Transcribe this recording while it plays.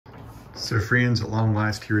So friends, at long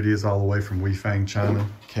last, here it is all the way from Weifang, China.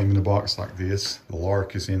 Came in a box like this. The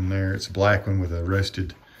Lark is in there. It's a black one with a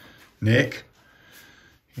rusted neck.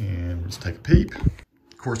 And let's take a peep.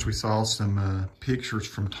 Of course, we saw some pictures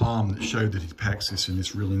from Tom that showed that he packs this in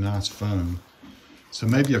this really nice foam. So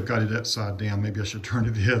maybe I've got it upside down. Maybe I should turn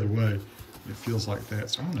it the other way. It feels like that.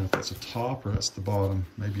 So I don't know if that's the top or that's the bottom.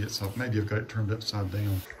 Maybe I've got it turned upside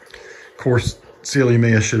down. Of course, silly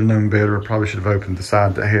me, I should have known better. I probably should have opened the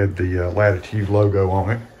side that had the Latitude logo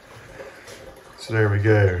on it. So there we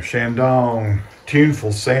go. Shandong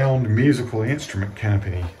Tuneful Sound Musical Instrument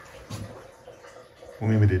Company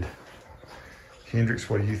Limited. Hendrix,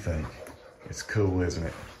 what do you think? It's cool, isn't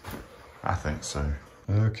it? I think so.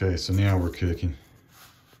 Okay, so now we're cooking.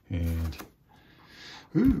 And,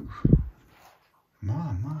 ooh,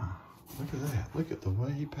 my, look at that. Look at the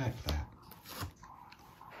way he packed that.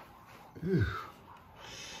 Ooh.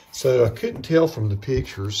 So I couldn't tell from the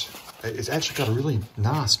pictures. It's actually got a really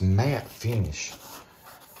nice matte finish.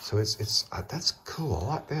 So that's cool. I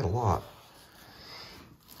like that a lot.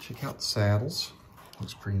 Check out the saddles.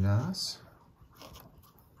 Looks pretty nice.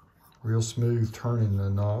 Real smooth turning the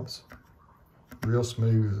knobs. Real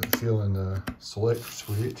smooth feeling the select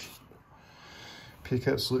switch.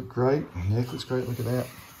 Pickups look great. Neck looks great. Look at that.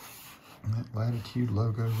 And that Latitude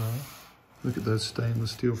logo there. Look at those stainless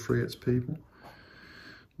steel frets, people.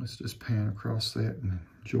 Let's just pan across that and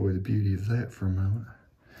enjoy the beauty of that for a moment.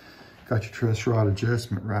 Got your truss rod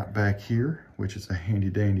adjustment right back here, which is a handy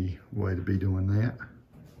dandy way to be doing that.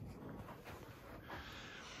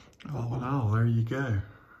 All in all, there you go.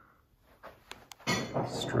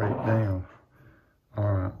 Straight down.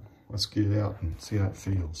 All right, let's get it out and see how it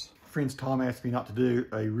feels. Friends, Tom asked me not to do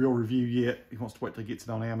a real review yet. He wants to wait till he gets it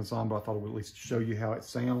on Amazon, but I thought I would at least show you how it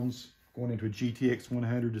sounds. Going into a GTX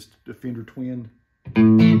 100, just a Fender Twin.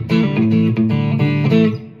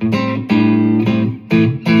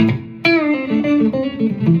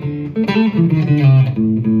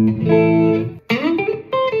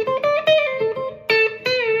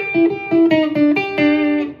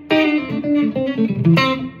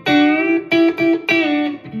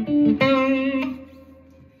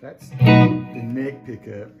 That's the neck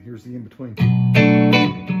pickup. Here's the in-between.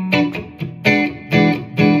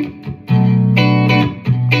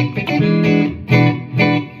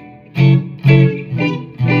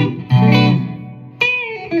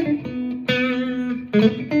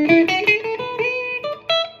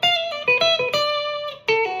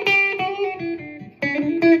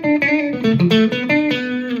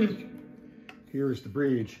 Here's the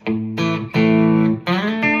bridge.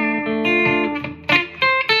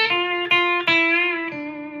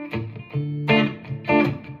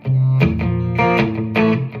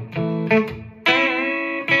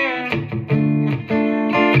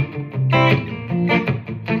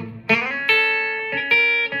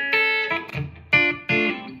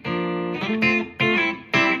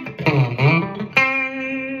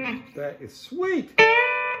 That is sweet.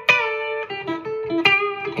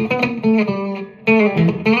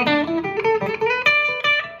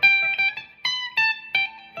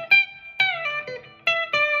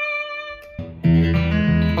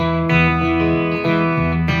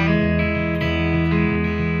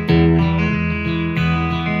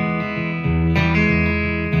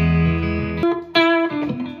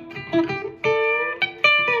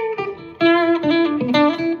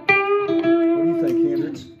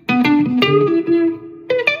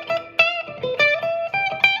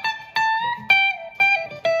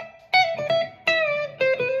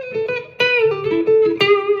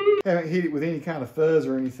 Haven't hit it with any kind of fuzz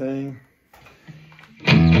or anything.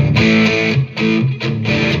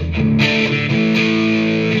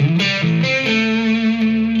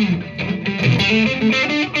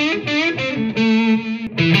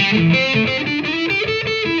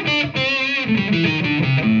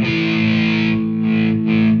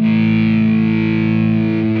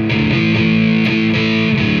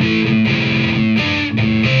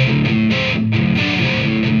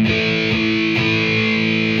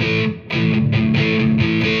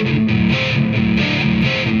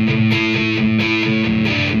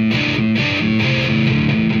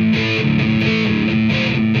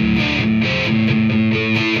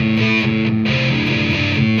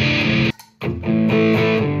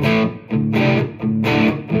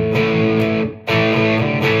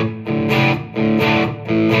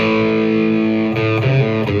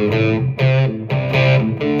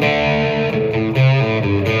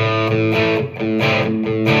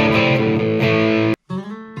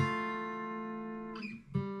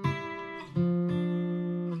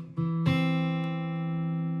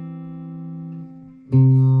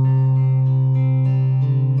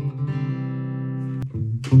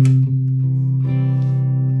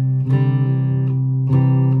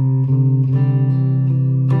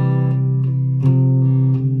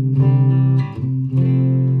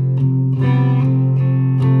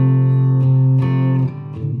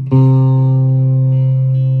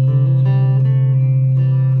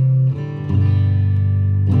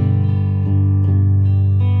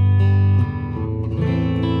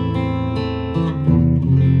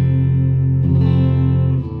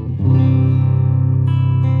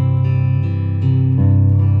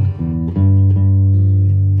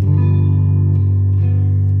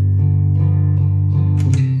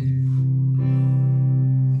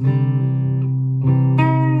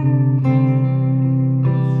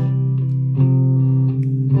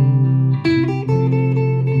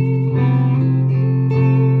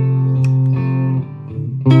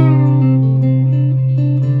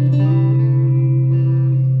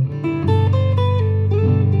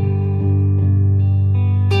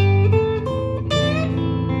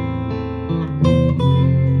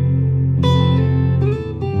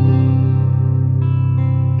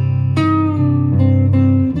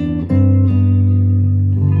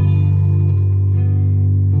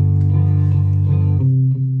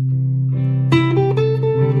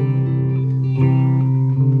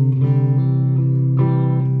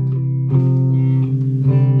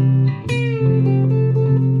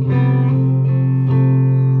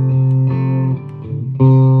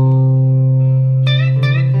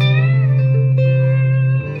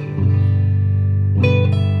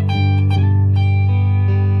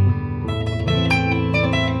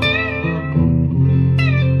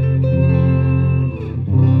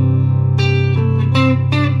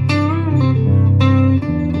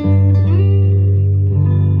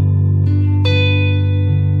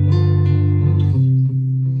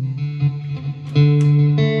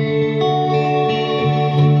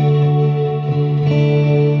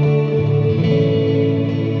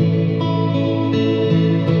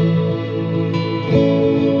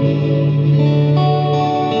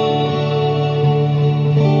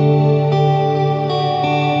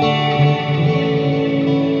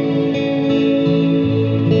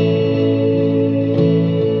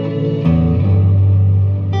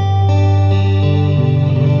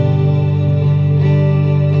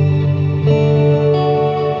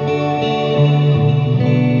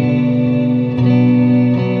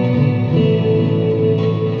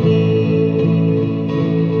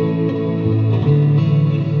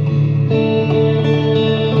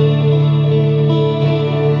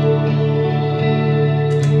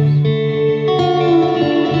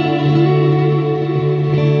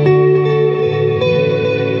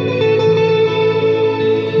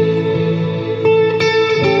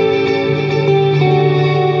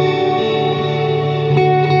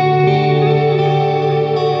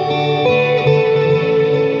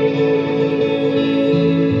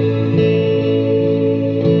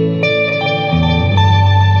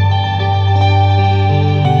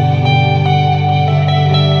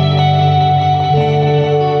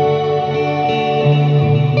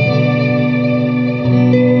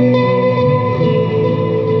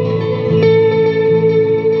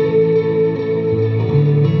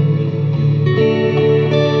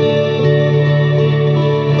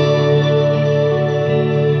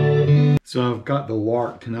 So I've got the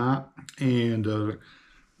Lark tonight, and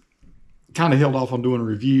kind of held off on doing a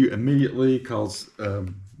review immediately because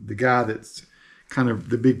the guy that's kind of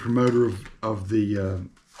the big promoter of the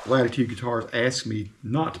Latitude guitars asked me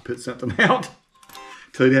not to put something out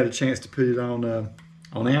till he'd had a chance to put it on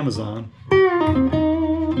Amazon.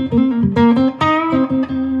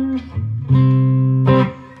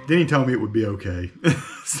 Then he told me it would be okay.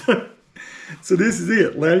 So this is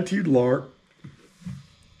it, Latitude Lark.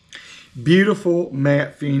 Beautiful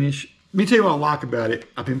matte finish. Let me tell you what I like about it.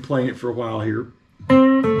 I've been playing it for a while here.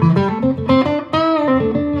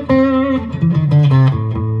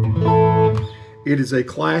 It is a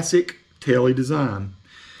classic Tele design.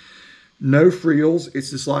 No frills. It's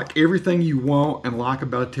just like everything you want and like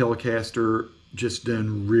about a Telecaster, just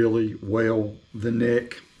done really well. The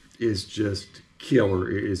neck is just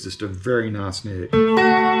killer. It is just a very nice neck.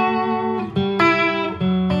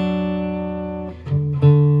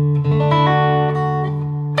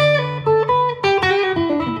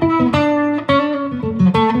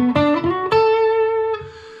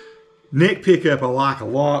 Neck pickup I like a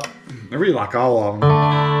lot. I really like all of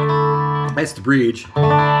them. That's the bridge.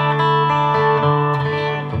 I'm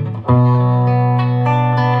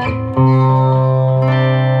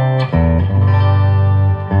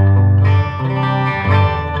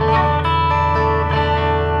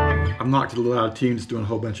knocked it a little out of tune, just doing a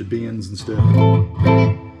whole bunch of bends and stuff.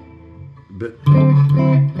 but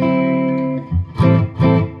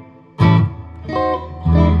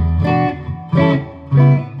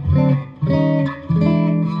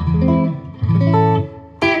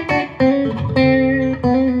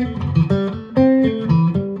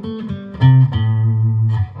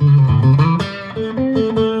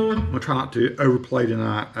try not to overplay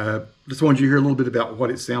tonight. Just wanted you to hear a little bit about what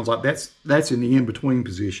it sounds like. That's in the in-between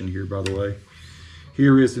position here, by the way.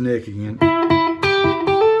 Here is the neck again.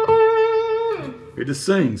 It just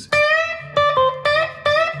sings.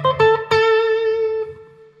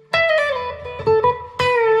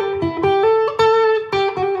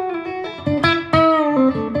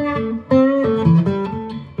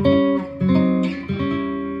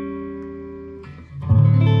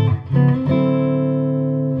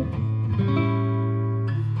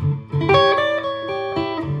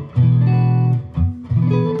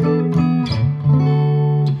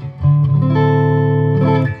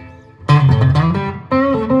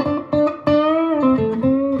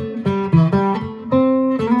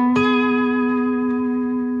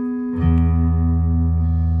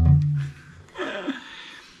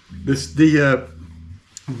 The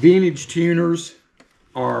vintage tuners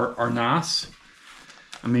are nice.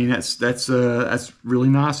 I mean, that's really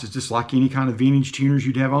nice. It's just like any kind of vintage tuners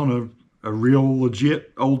you'd have on a real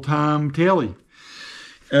legit old time telly.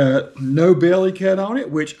 No belly cut on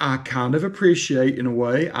it, which I kind of appreciate in a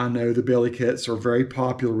way. I know the belly cuts are very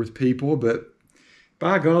popular with people, but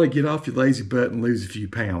by golly, get off your lazy butt and lose a few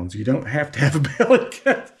pounds. You don't have to have a belly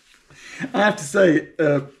cut. I have to say,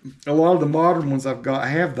 a lot of the modern ones I've got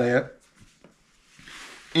have that.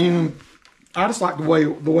 And I just like the way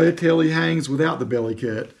the telly hangs without the belly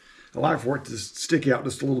cut. I like for it to stick out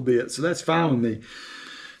just a little bit, so that's fine with me.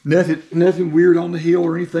 Nothing weird on the heel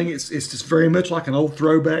or anything. It's just very much like an old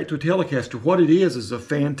throwback to a Telecaster. What it is a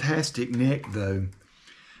fantastic neck, though.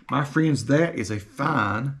 My friends, that is a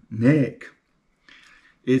fine neck.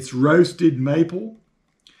 It's roasted maple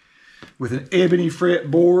with an ebony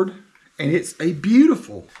fretboard. And it's a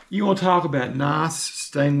beautiful. You want to talk about nice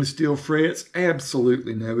stainless steel frets?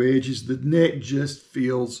 Absolutely no edges. The neck just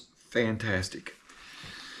feels fantastic.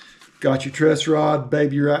 Got your truss rod,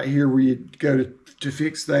 baby, right here where you go to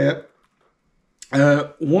fix that.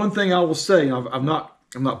 One thing I will say, I've not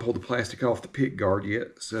pulled the plastic off the pick guard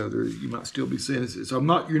yet, so you might still be seeing this. So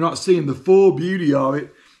you're not seeing the full beauty of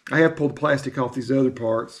it. I have pulled the plastic off these other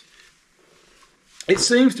parts. It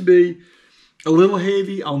seems to be a little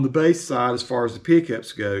heavy on the bass side as far as the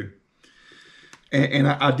pickups go. And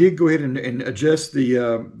I did go ahead and adjust the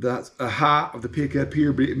height of the pickup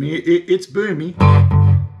here, but I mean, it's boomy.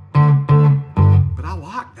 But I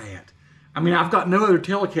like that. I mean, I've got no other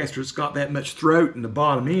Telecaster that's got that much throat in the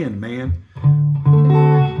bottom end, man.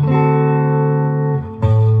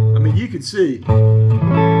 I mean, you can see,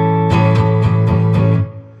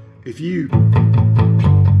 if you...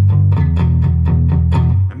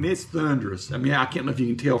 it's thunderous. I mean, I can't know if you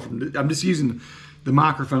can tell from I'm just using the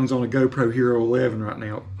microphones on a GoPro Hero 11 right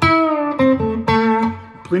now.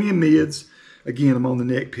 Plenty of mids. Again, I'm on the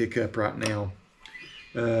neck pickup right now.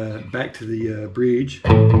 Back to the bridge. I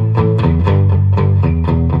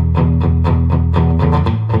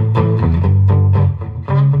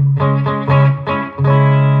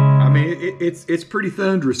mean, it's pretty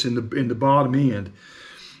thunderous in the bottom end,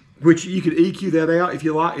 which you could EQ that out if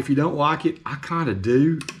you like. If you don't like it, I kind of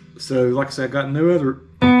do. So, like I said, I got no other.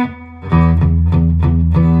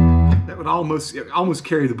 That would almost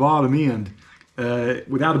carry the bottom end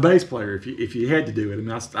without a bass player if you had to do it. I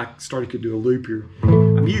mean, I could do a loop here.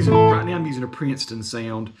 I'm using a Princeton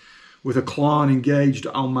sound with a Klon engaged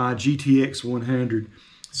on my GTX 100.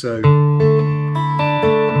 So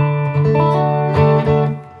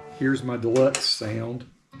here's my deluxe sound.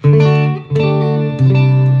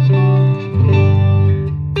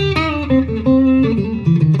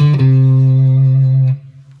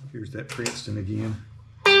 Here's that Princeton again.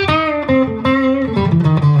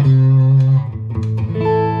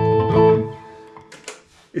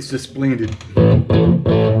 It's just splendid.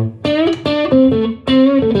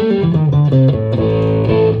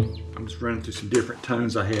 I'm just running through some different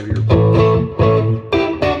tones I have here.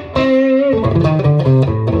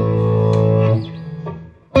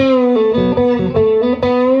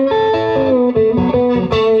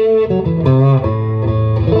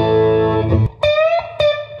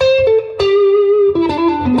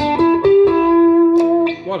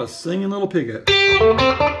 What a singing little pickup.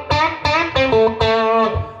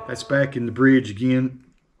 That's back in the bridge again.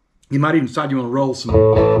 You might even decide you want to roll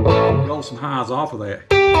some highs off of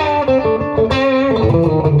that.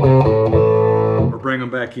 Or bring them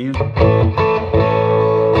back in.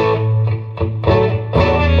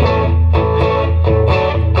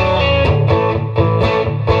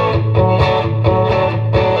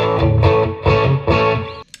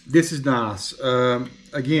 This is nice.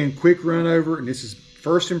 Again, quick run over, and this is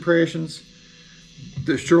first impressions.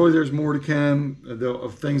 Surely there's more to come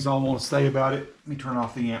of things I want to say about it. Let me turn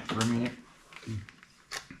off the amp for a minute.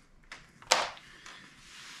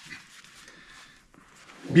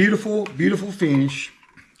 Beautiful, beautiful finish.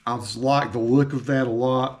 I just like the look of that a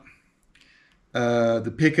lot.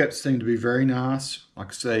 The pickups seem to be very nice. Like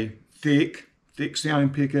I say, thick sounding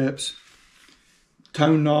pickups.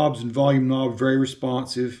 Tone knobs and volume knob very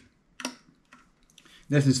responsive.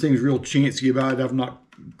 Nothing seems real chancy about it. I've not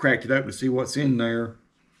cracked it open to see what's in there,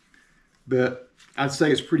 but I'd say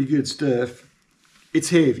it's pretty good stuff. It's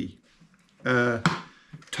heavy.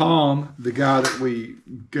 Tom, the guy that we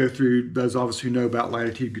go through, those of us who know about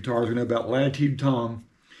Latitude guitars, we know about Latitude Tom.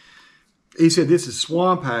 He said this is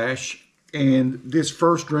swamp ash, and this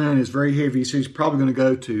first run is very heavy, so he's probably going to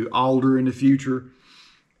go to alder in the future.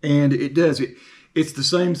 And it does it. It's the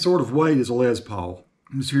same sort of weight as a Les Paul.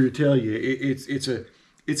 I'm just here to tell you,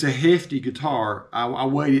 it's a hefty guitar. I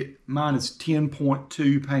weighed it. Mine is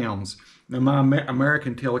 10.2 pounds. Now my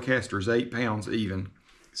American Telecaster is 8 pounds even.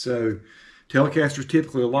 So Telecaster is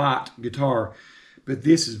typically a light guitar, but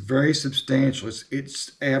this is very substantial.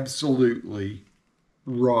 It's absolutely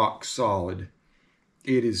rock solid.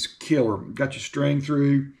 It is killer. Got your string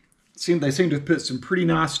through. They seem to have put some pretty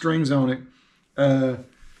nice strings on it.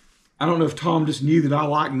 I don't know if Tom just knew that I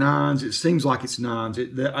like nines. It seems like it's nines.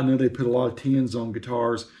 I know they put a lot of tens on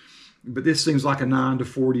guitars, but this seems like a 9 to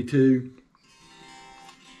 42.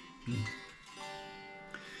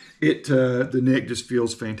 The neck just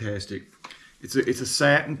feels fantastic. It's a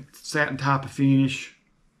satin type of finish.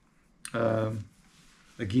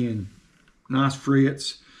 Again, nice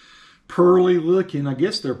frets, pearly looking. I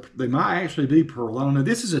guess they might actually be pearl. I don't know.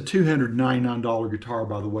 This is a $299 guitar,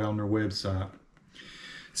 by the way, on their website.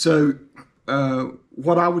 So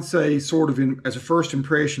what I would say sort of as a first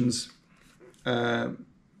impressions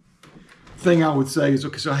thing I would say is,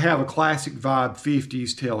 okay, so I have a classic vibe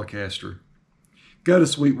 50s Telecaster. Go to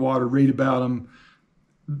Sweetwater, read about them.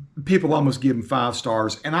 People almost give them 5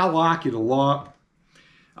 stars, and I like it a lot.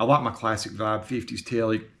 I like my classic vibe 50s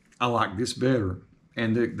Tele. I like this better.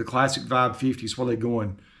 And the classic vibe 50s, what are they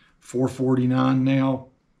going? $449 now.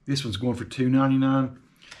 This one's going for $299.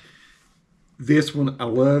 This one, I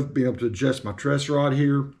love being able to adjust my truss rod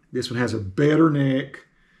here. This one has a better neck,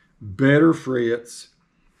 better frets.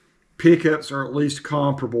 Pickups are at least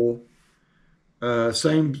comparable.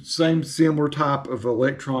 Same similar type of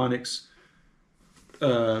electronics.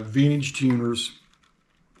 Vintage tuners.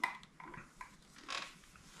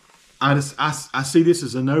 I see this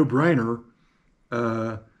as a no-brainer.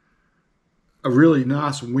 A really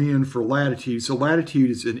nice win for Latitude. So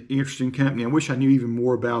Latitude is an interesting company. I wish I knew even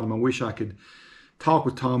more about them. I wish I could talk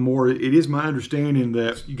with Tom more. It is my understanding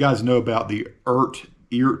that you guys know about the EART,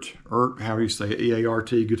 how do you say it,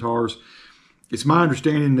 E-A-R-T guitars. It's my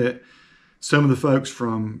understanding that some of the folks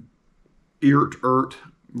from EART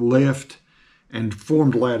left and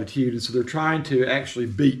formed Latitude, and so they're trying to actually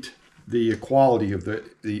beat the quality of the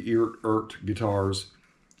EART guitars.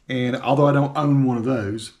 And although I don't own one of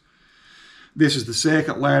those, this is the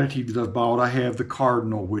second Latitude that I've bought. I have the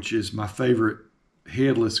Cardinal, which is my favorite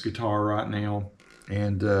headless guitar right now.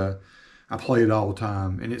 And I play it all the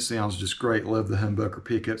time, and it sounds just great. Love the humbucker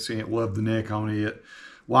pickups in it. Love the neck on it.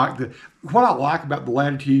 What I like about the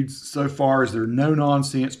Latitudes so far is they're no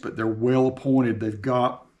nonsense, but they're well appointed. They've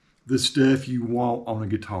got the stuff you want on a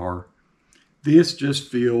guitar. This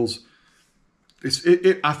just feels,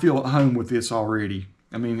 I feel at home with this already.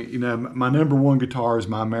 I mean, you know, my number one guitar is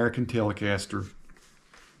my American Telecaster.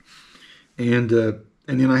 And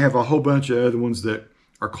then I have a whole bunch of other ones that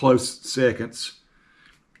are close seconds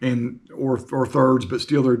or thirds, but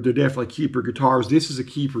still they're definitely keeper guitars. This is a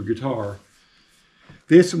keeper guitar.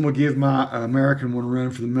 This one will give my American one a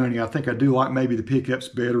run for the money. I think I do like maybe the pickups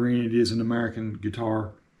better in it is an American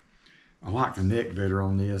guitar. I like the neck better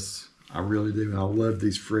on this. I really do. And I love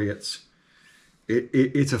these frets.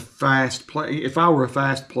 It's a fast play. If I were a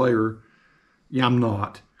fast player, yeah, I'm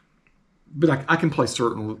not. But I can play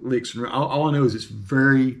certain licks. All I know is it's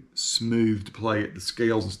very smooth to play it. The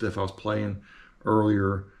scales and stuff I was playing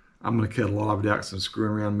earlier, I'm going to cut a lot of it out because I'm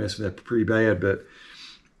screwing around messing it up pretty bad. But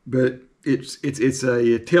it's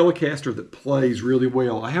a Telecaster that plays really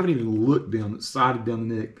well. I haven't even looked down, sighted down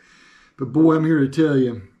the neck. But boy, I'm here to tell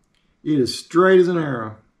you, it is straight as an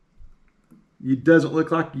arrow. It doesn't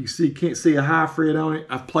look like can't see a high fret on it.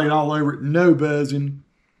 I've played all over it, no buzzing.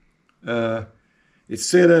 It's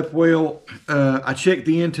set up well. I checked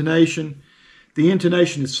the intonation. The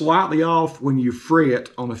intonation is slightly off when you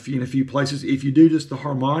fret in a few places. If you do just the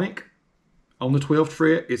harmonic on the 12th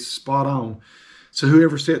fret, it's spot on. So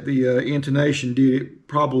whoever set the intonation did it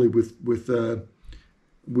probably with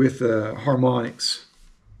harmonics,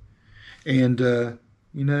 and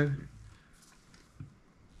you know,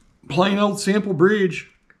 plain old simple bridge.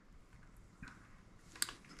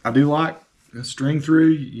 I do like a string through.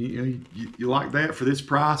 You like that for this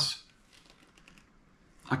price?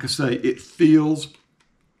 Like I say, it feels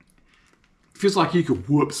like you could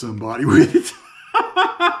whoop somebody with it.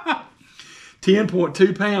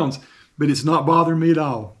 10.2 pounds, but it's not bothering me at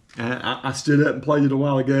all. I stood up and played it a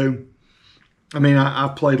while ago. I mean,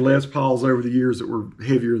 I've played Les Pauls over the years that were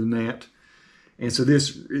heavier than that. And so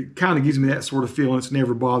it kind of gives me that sort of feeling. It's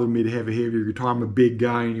never bothered me to have a heavier guitar. I'm a big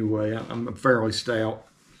guy anyway. I'm fairly stout.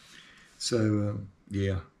 So,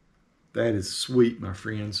 yeah, that is sweet, my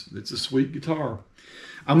friends. It's a sweet guitar.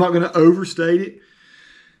 I'm not going to overstate it.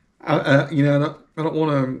 I don't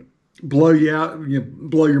want to blow you out,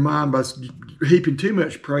 blow your mind by heaping too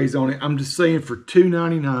much praise on it. I'm just saying for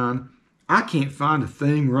 $299, I can't find a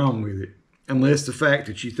thing wrong with it, unless the fact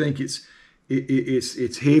that you think it's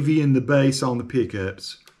heavy in the bass on the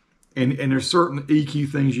pickups, and there's certain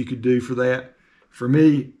EQ things you could do for that. For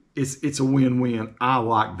me, it's a win-win. I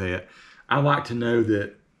like that. I like to know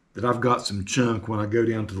that I've got some chunk when I go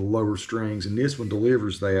down to the lower strings, and this one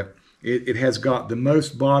delivers that. It has got the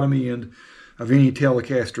most bottom end of any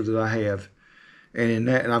Telecaster that I have, and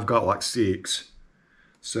I've got like 6.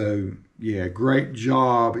 So yeah, great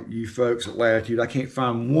job, you folks at Latitude. I can't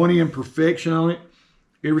find one imperfection on it.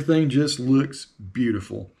 Everything just looks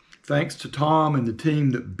beautiful. Thanks to Tom and the team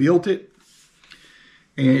that built it.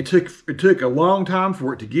 And it took a long time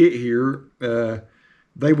for it to get here.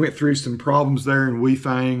 They went through some problems there in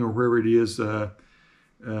Weifang, or wherever it is, some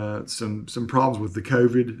problems with the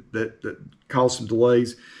COVID that caused some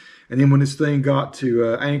delays. And then when this thing got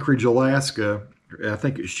to Anchorage, Alaska, I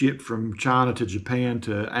think it shipped from China to Japan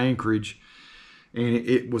to Anchorage, and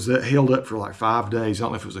it was held up for like 5 days. I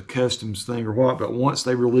don't know if it was a customs thing or what, but once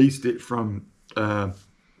they released it from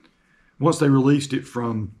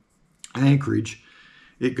Anchorage,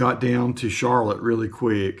 it got down to Charlotte really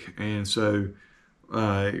quick, and so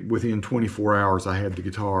within 24 hours, I had the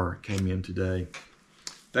guitar. It came in today.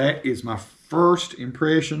 That is my first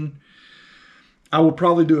impression. I will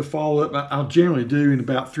probably do a follow-up. I'll generally do in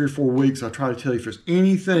about 3 or 4 weeks. I'll try to tell you if there's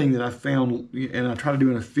anything that I found, and I try to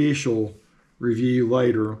do an official review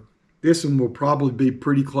later. This one will probably be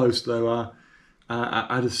pretty close, though.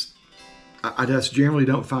 I just generally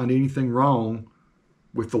don't find anything wrong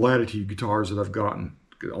with the Latitude guitars that I've gotten.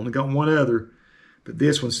 I've only got one other, but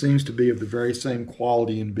this one seems to be of the very same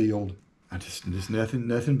quality and build. Just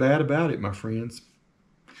nothing bad about it, my friends.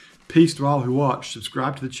 Peace to all who watch.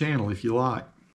 Subscribe to the channel if you like.